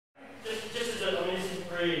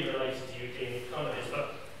really related to Ukemi, it kind of is,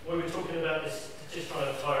 but we were talking about this, just trying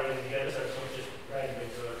to tie everything together so it's not just randomly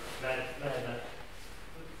to a man.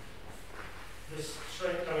 This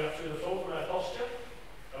strength coming up through the floor from our posture,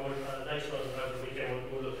 and we'll, later on over the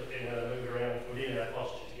weekend we'll look at being able to move around within our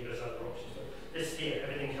posture to give us other options. But this here,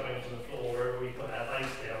 everything coming from the floor, wherever we put our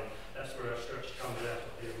base down, that's where our stretch comes out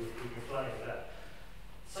of here. We've been playing with that.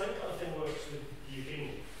 Same kind of thing works with the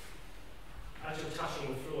Ukemi. As you're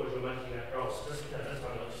touching the floor as you're making that roll, so that's not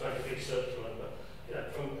just make a big circle, but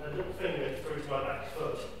from a little finger through to my back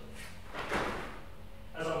foot,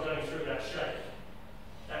 as I'm going through that shape,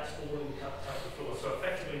 that's all in the floor. So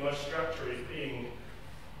effectively my structure is being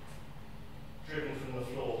driven from the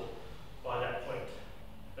floor by that point,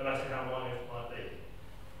 no matter how minor it might be.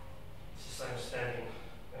 It's the same standing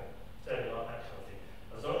like that kind of thing.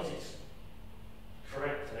 As long as it's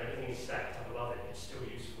correct and everything is stacked up above it, it's still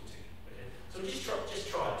useful to you. Okay? So just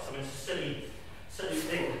try it. I mean, it's a silly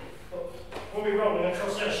thing. But when we're rolling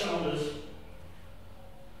across our shoulders,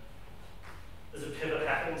 there's a pivot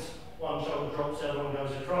happens. One shoulder drops, the other one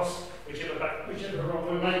goes across. Whichever roll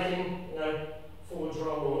we're making, forwards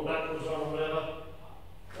roll or backwards roll or whatever.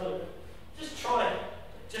 So just try it,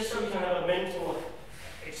 just so you can have a mental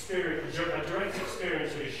experience, a direct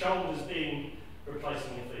experience of your shoulders being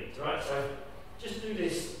replacing your feet, right? So just do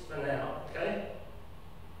this for now, okay?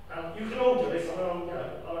 You can all do this. I'm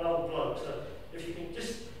an old bloke, so if you can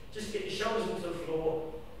just get your shoulders into the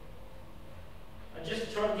floor and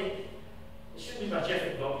just try and get, it shouldn't be much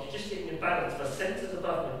effort involved, you're just getting your balance, the centres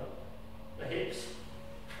above the hips,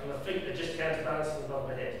 and the feet are just counterbalancing above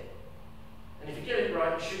the head. And if you get it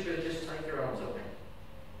right, you should be able to just take your arm